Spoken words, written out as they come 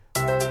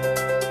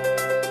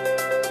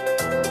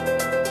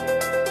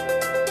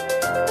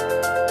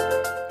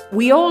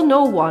We all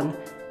know one.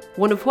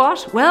 One of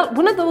what? Well,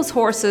 one of those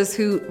horses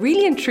who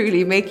really and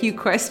truly make you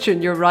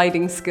question your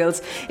riding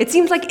skills. It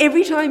seems like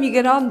every time you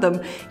get on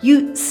them,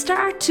 you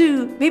start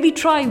to maybe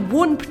try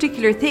one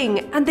particular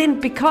thing, and then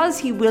because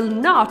he will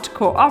not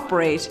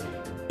cooperate,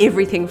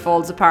 everything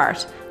falls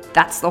apart.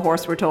 That's the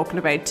horse we're talking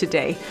about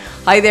today.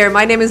 Hi there,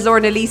 my name is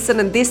Lorna Leeson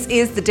and this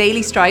is the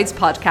Daily Strides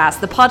podcast,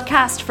 the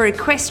podcast for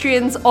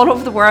equestrians all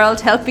over the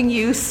world, helping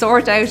you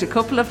sort out a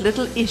couple of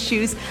little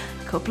issues, a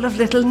couple of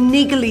little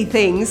niggly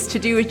things to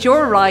do with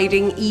your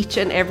riding each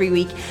and every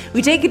week.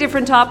 We take a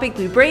different topic,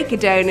 we break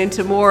it down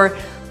into more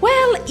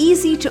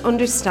easy to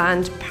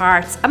understand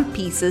parts and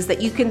pieces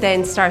that you can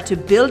then start to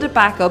build it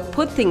back up,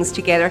 put things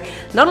together.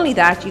 Not only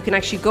that, you can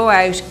actually go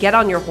out, get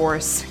on your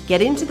horse,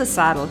 get into the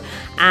saddle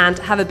and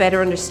have a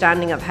better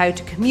understanding of how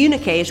to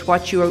communicate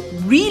what you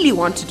really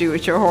want to do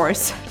with your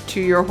horse to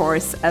your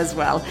horse as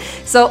well.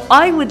 So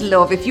I would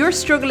love, if you're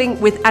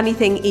struggling with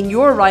anything in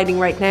your riding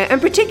right now,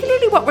 and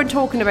particularly what we're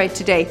talking about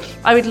today,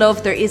 I would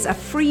love, there is a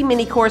free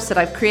mini course that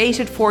I've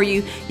created for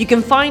you. You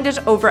can find it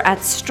over at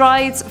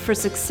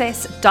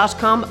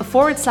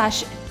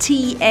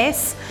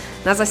stridesforsuccess.com/TS.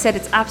 And as I said,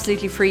 it's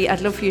absolutely free.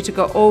 I'd love for you to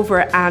go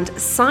over and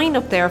sign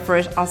up there for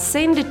it. I'll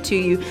send it to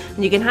you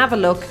and you can have a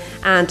look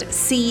and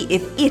see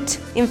if it,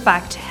 in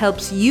fact,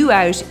 helps you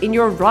out in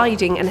your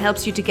riding and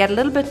helps you to get a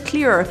little bit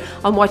clearer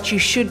on what you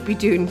should be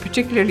doing,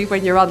 particularly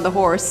when you're on the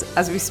horse,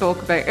 as we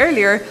spoke about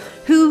earlier,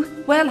 who,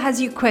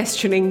 has you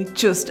questioning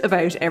just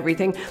about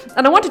everything.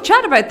 And I want to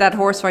chat about that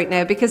horse right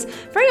now because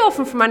very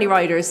often for many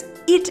riders,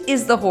 it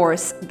is the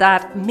horse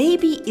that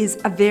maybe is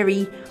a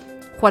very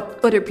what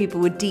other people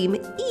would deem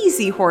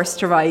easy horse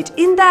to ride,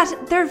 in that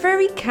they're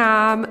very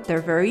calm,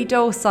 they're very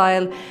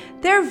docile,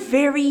 they're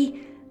very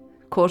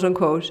quote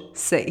unquote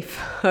safe,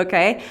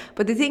 okay?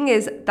 But the thing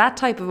is, that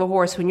type of a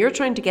horse, when you're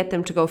trying to get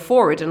them to go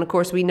forward, and of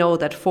course we know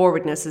that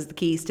forwardness is the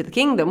keys to the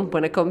kingdom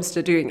when it comes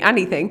to doing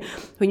anything,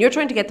 when you're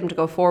trying to get them to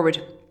go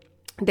forward,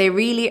 they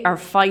really are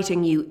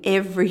fighting you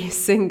every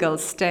single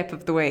step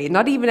of the way.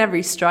 Not even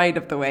every stride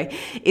of the way.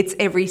 It's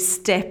every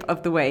step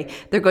of the way.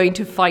 They're going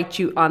to fight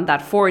you on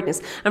that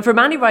forwardness. And for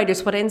many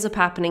riders, what ends up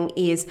happening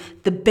is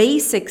the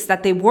basics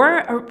that they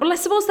were, I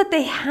suppose that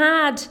they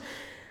had,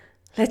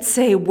 let's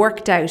say,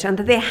 worked out and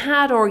that they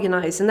had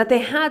organised and that they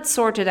had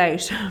sorted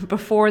out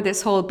before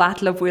this whole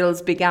battle of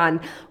wills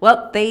began,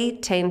 they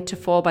tend to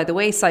fall by the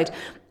wayside.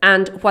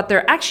 And what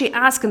they're actually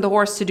asking the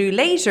horse to do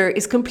later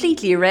is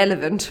completely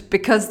irrelevant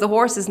because the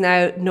horse has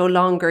now no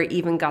longer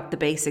even got the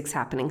basics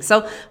happening.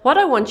 So what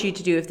I want you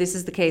to do, if this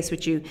is the case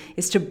with you,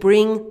 is to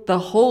bring the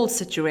whole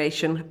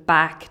situation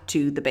back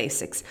to the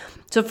basics.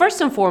 So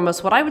first and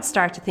foremost, what I would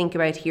start to think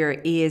about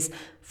here is,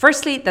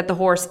 firstly, that the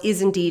horse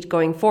is indeed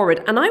going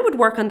forward. And I would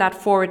work on that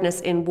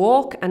forwardness in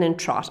walk and in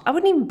trot. I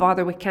wouldn't even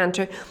bother with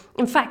canter.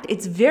 In fact,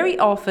 it's very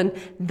often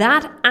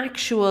that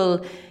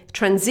actual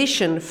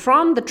transition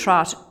from the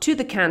trot to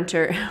the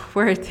canter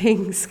where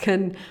things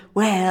can,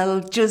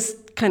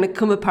 just kind of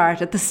come apart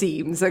at the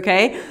seams,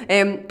 okay?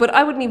 But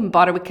I wouldn't even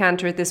bother with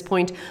canter at this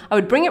point. I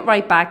would bring it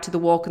right back to the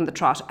walk and the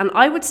trot. And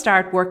I would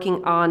start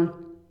working on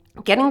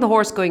getting the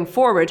horse going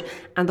forward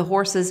and the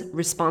horse's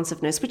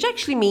responsiveness, which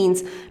actually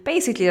means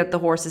basically that the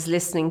horse is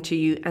listening to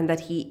you and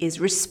that he is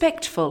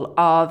respectful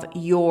of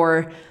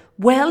your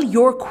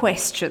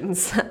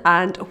questions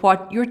and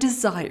what your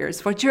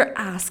desires, what you're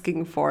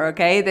asking for,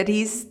 okay? That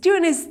he's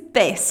doing his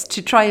best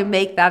to try and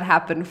make that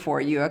happen for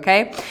you,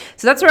 okay?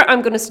 So that's where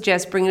I'm going to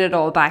suggest bringing it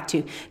all back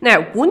to.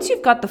 Now, once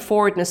you've got the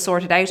forwardness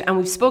sorted out, and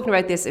we've spoken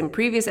about this in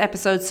previous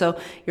episodes, so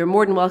you're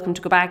more than welcome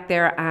to go back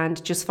there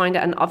and just find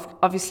it. And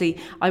obviously,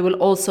 I will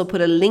also put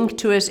a link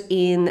to it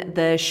in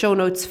the show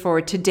notes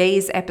for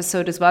today's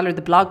episode as well, or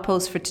the blog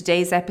post for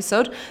today's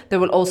episode. There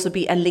will also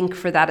be a link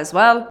for that as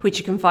well, which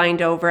you can find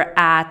over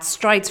at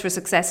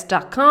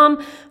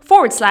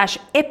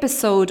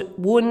stridesforsuccess.com/episode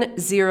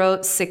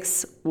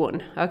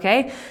 1061,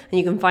 okay? And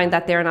you can find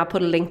that there, and I'll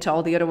put a link to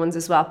all the other ones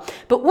as well.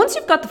 But once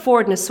you've got the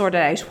forwardness sorted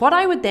out, what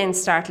I would then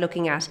start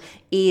looking at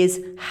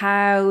is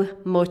how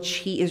much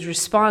he is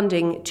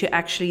responding to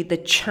actually the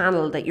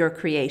channel that you're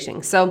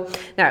creating. So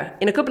now,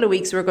 in a couple of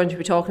weeks, we're going to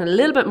be talking a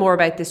little bit more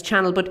about this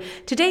channel, but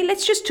today,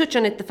 let's just touch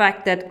on it, the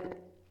fact that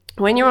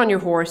when you're on your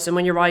horse and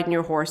when you're riding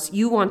your horse,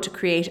 you want to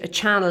create a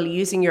channel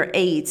using your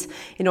aids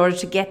in order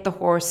to get the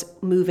horse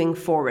moving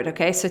forward,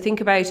 okay? So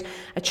think about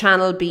a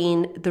channel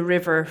being the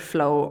river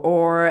flow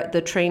or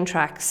the train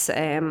tracks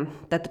that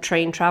the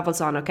train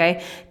travels on,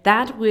 okay?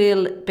 That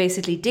will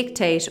basically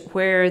dictate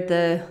where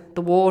the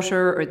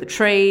water or the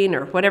train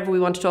or whatever we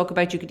want to talk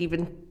about, you could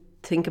even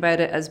think about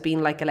it as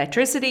being like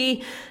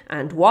electricity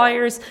and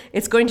wires.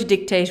 It's going to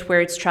dictate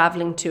where it's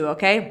traveling to,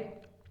 okay?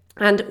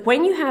 And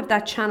when you have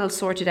that channel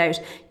sorted out,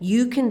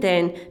 you can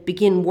then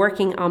begin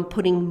working on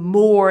putting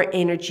more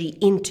energy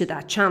into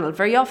that channel.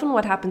 Very often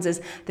what happens is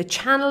the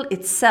channel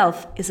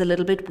itself is a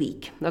little bit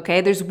weak,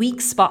 okay? There's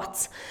weak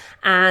spots.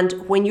 And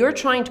when you're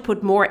trying to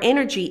put more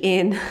energy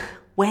in,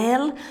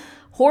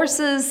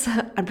 horses,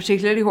 and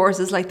particularly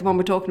horses like the one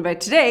we're talking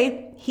about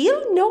today,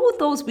 he'll know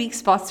those weak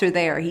spots are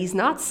there. He's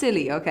not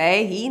silly,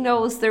 okay? He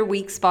knows they're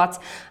weak spots.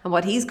 And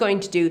what he's going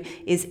to do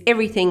is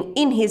everything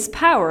in his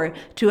power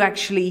to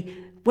actually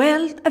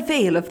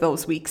avail of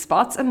those weak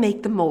spots and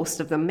make the most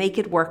of them, make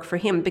it work for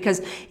him.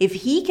 Because if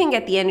he can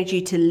get the energy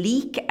to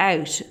leak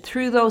out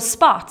through those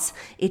spots,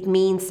 it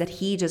means that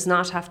he does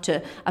not have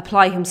to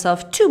apply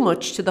himself too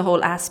much to the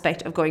whole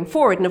aspect of going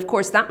forward. And of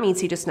course, that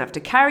means he doesn't have to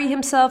carry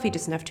himself, he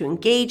doesn't have to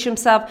engage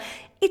himself.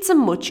 It's a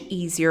much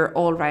easier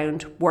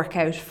all-round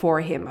workout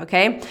for him,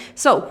 okay?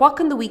 So what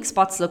can the weak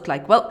spots look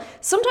like? Well,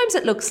 sometimes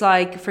it looks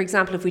like, for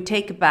example, if we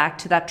take it back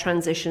to that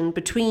transition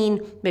between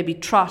maybe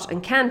trot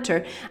and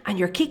canter, and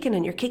you're kicking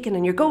and you're kicking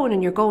and you're going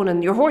and you're going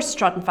and your horse is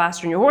trotting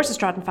faster and your horse is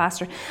trotting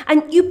faster.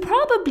 And you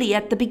probably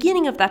at the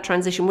beginning of that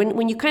transition,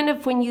 when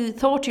you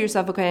thought to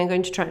yourself, okay, I'm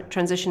going to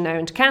transition now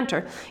into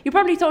canter, you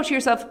probably thought to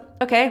yourself,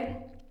 okay,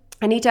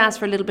 I need to ask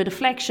for a little bit of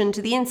flexion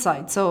to the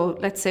inside. So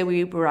let's say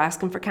we were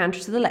asking for canter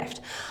to the left.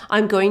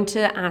 I'm going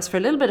to ask for a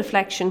little bit of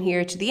flexion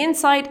here to the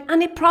inside,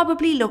 and it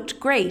probably looked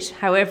great.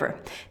 However,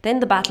 then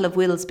the battle of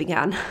wills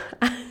began.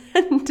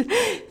 And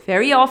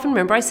very often,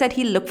 remember I said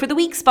he'll look for the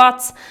weak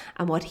spots.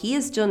 And what he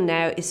has done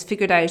now is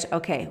figured out,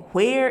 okay,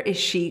 where is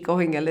she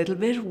going a little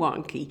bit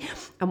wonky?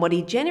 And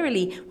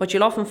what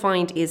you'll often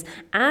find is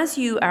as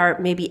you are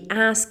maybe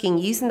asking,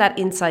 using that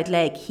inside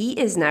leg, he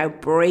is now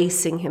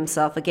bracing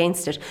himself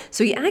against it.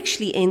 So he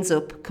actually ends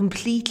up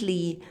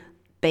completely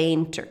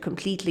bent or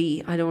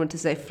completely, I don't want to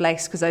say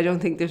flex because I don't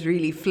think there's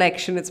really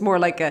flexion. It's more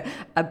like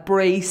a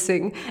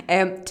bracing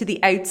to the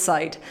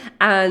outside.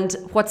 And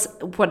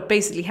what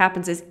basically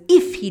happens is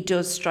if he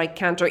does strike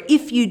canter,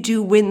 if you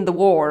do win the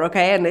war,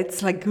 okay, and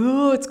it's like,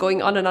 oh, it's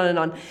going on and on and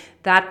on,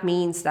 that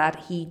means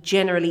that he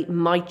generally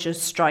might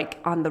just strike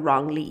on the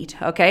wrong lead,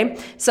 okay?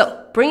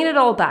 So bringing it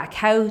all back,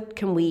 how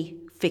can we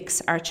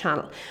fix our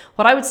channel?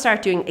 What I would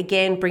start doing,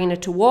 again, bringing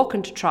it to walk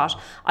and to trot,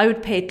 I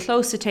would pay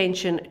close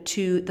attention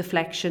to the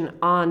flexion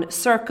on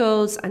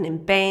circles and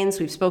in bends.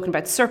 We've spoken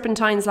about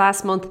serpentines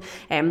last month,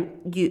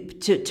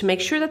 to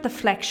make sure that the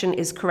flexion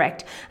is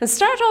correct. And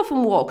start off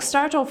and walk,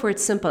 start off where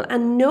it's simple,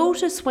 and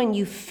notice when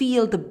you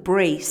feel the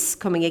brace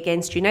coming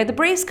against you. Now, the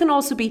brace can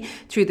also be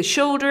through the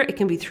shoulder, it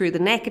can be through the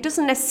neck. It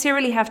doesn't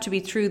necessarily have to be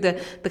through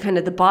the kind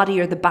of the body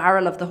or the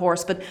barrel of the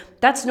horse, but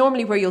that's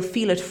normally where you'll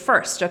feel it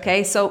first,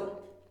 okay? So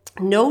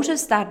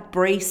notice that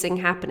bracing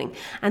happening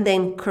and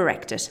then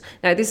correct it.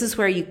 Now, this is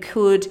where you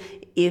could,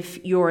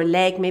 if your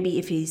leg, maybe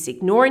if he's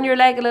ignoring your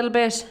leg a little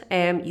bit,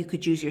 you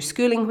could use your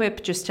schooling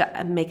whip just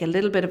to make a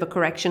little bit of a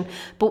correction.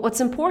 But what's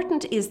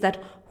important is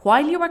that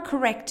while you are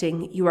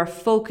correcting, you are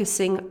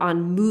focusing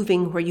on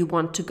moving where you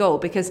want to go,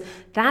 because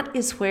that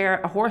is where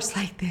a horse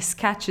like this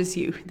catches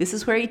you. This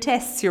is where he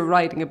tests your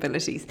riding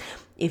abilities.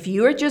 If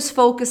you're just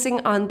focusing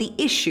on the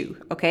issue,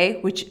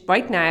 okay, which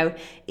right now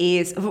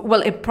is,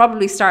 well, it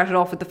probably started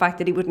off with the fact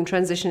that he wouldn't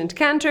transition into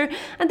canter,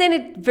 and then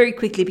it very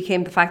quickly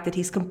became the fact that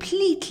he's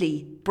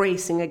completely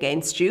bracing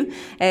against you,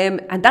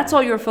 and that's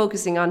all you're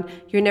focusing on,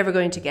 you're never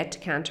going to get to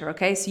canter,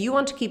 okay? So you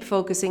want to keep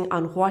focusing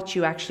on what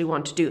you actually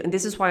want to do, and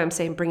this is why I'm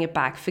saying bring it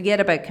back.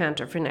 Forget about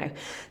canter for now.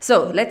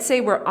 So let's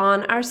say we're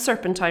on our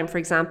serpentine, for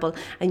example,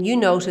 and you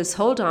notice,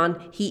 hold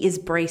on, he is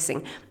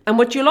bracing. And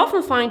what you'll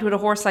often find with a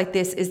horse like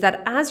this is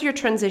that as you're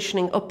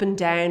transitioning up and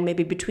down,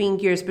 maybe between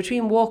gears,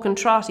 between walk and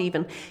trot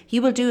even,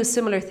 he will do a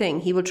similar thing.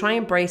 He will try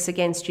and brace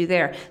against you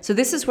there. So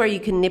this is where you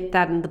can nip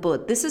that in the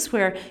bud. This is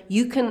where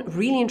you can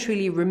really and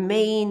truly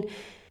remain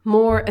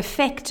more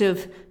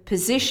effective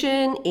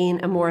position,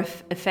 in a more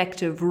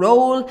effective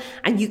role,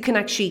 and you can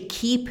actually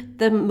keep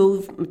the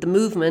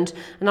movement,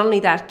 and not only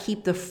that,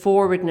 keep the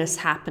forwardness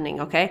happening,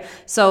 okay?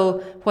 So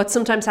what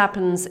sometimes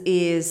happens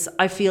is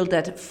I feel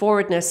that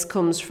forwardness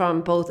comes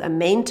from both a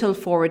mental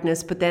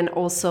forwardness but then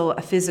also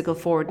a physical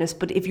forwardness.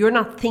 But if you're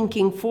not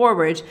thinking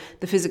forward,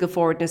 the physical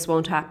forwardness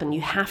won't happen.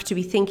 You have to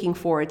be thinking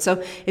forward.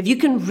 So if you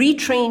can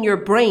retrain your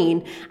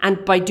brain,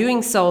 and by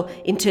doing so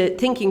into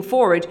thinking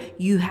forward,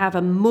 you have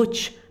a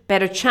much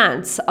better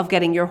chance of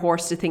getting your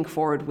horse to think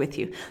forward with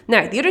you.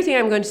 Now, the other thing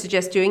I'm going to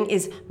suggest doing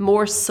is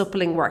more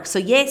suppling work. So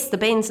yes, the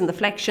bends and the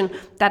flexion,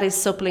 that is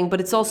suppling, but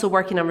it's also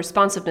working on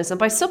responsiveness. And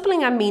by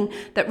suppling, I mean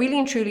that really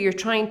and truly you're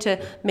trying to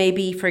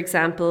maybe, for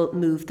example,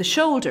 move the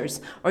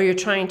shoulders, or you're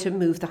trying to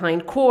move the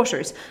hind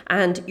quarters,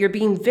 and you're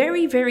being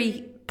very,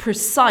 very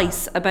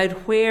precise about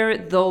where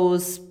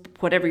those,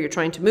 whatever you're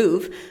trying to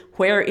move,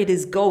 where it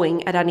is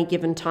going at any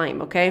given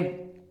time, okay?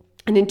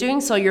 And in doing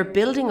so, you're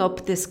building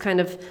up this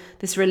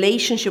this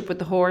relationship with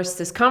the horse,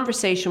 this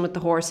conversation with the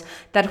horse,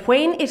 that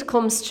when it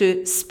comes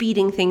to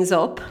speeding things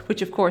up,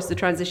 which of course the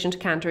transition to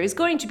canter is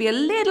going to be a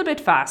little bit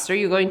faster,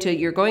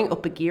 you're going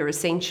up a gear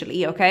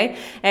essentially, okay?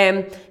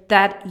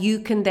 That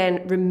you can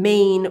then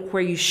remain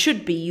where you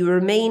should be. You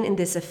remain in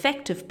this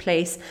effective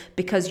place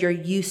because you're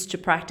used to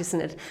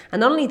practicing it. And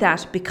not only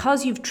that,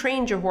 because you've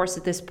trained your horse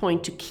at this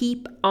point to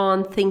keep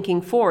on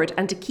thinking forward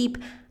and to keep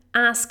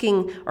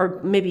asking,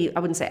 or maybe I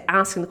wouldn't say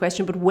asking the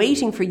question, but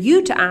waiting for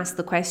you to ask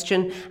the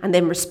question and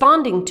then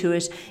responding to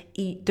it,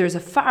 there's a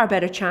far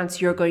better chance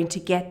you're going to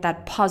get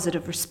that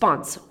positive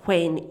response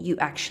when you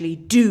actually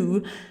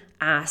do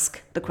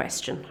ask the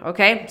question.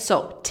 Okay,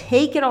 so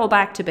take it all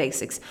back to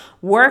basics.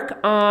 Work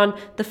on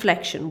the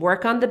flexion,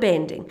 work on the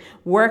bending,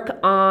 work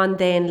on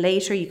then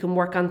later you can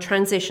work on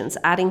transitions,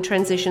 adding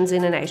transitions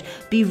in and out.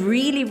 Be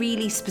really,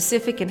 really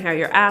specific in how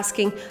you're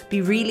asking.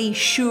 Be really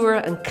sure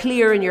and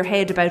clear in your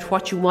head about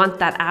what you want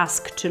that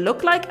ask to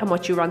look like and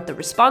what you want the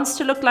response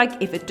to look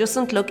like. If it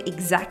doesn't look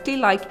exactly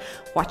like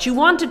what you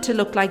want it to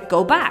look like,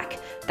 go back.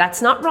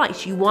 That's not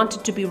right. You want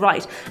it to be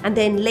right. And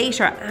then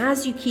later,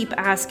 as you keep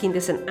asking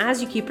this and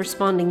as you keep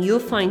responding, you'll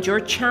find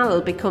your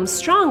channel becomes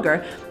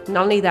stronger.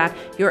 Not only that,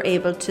 you're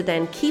able to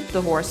then keep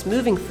the horse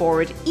moving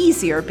forward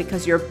easier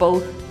because you're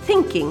both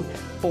thinking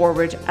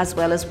forward as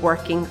well as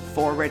working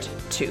forward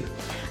too.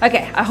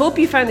 Okay, I hope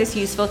you found this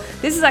useful.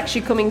 This is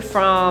actually coming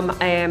from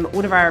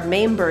one of our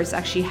members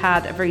actually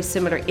had a very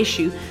similar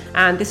issue,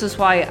 and this is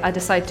why I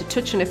decided to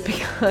touch on it,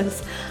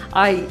 because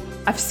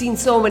I've seen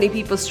so many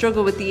people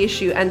struggle with the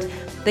issue and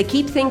they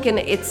keep thinking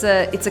it's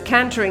a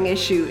cantering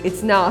issue.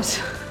 It's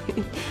not.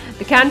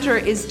 The canter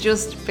is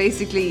just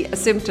basically a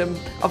symptom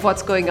of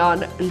what's going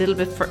on a little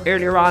bit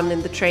earlier on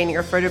in the training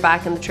or further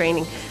back in the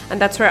training. And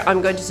that's where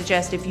I'm going to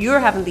suggest if you're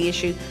having the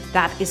issue,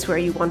 that is where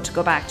you want to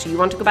go back to. You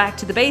want to go back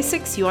to the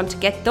basics, you want to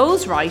get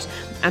those right,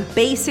 and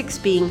basics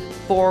being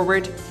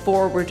forward,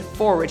 forward,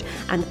 forward.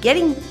 And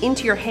getting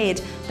into your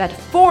head that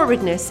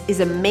forwardness is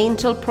a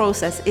mental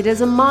process. It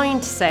is a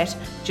mindset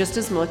just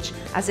as much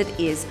as it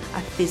is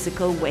a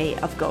physical way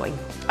of going.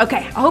 Okay,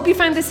 I hope you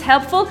found this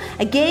helpful.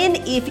 Again,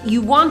 if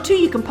you want to,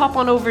 you can pop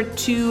on over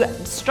to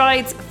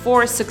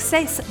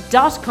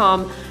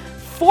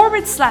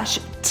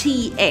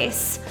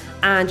stridesforsuccess.com/TS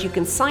and you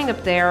can sign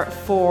up there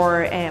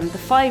for the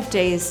 5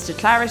 days to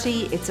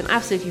clarity. It's an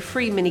absolutely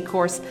free mini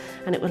course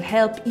and it will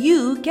help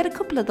you get a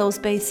couple of those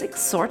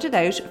basics sorted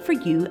out for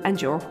you and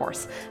your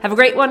horse. Have a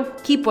great one,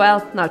 keep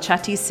well, and I'll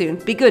chat to you soon.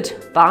 Be good,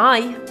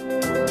 bye.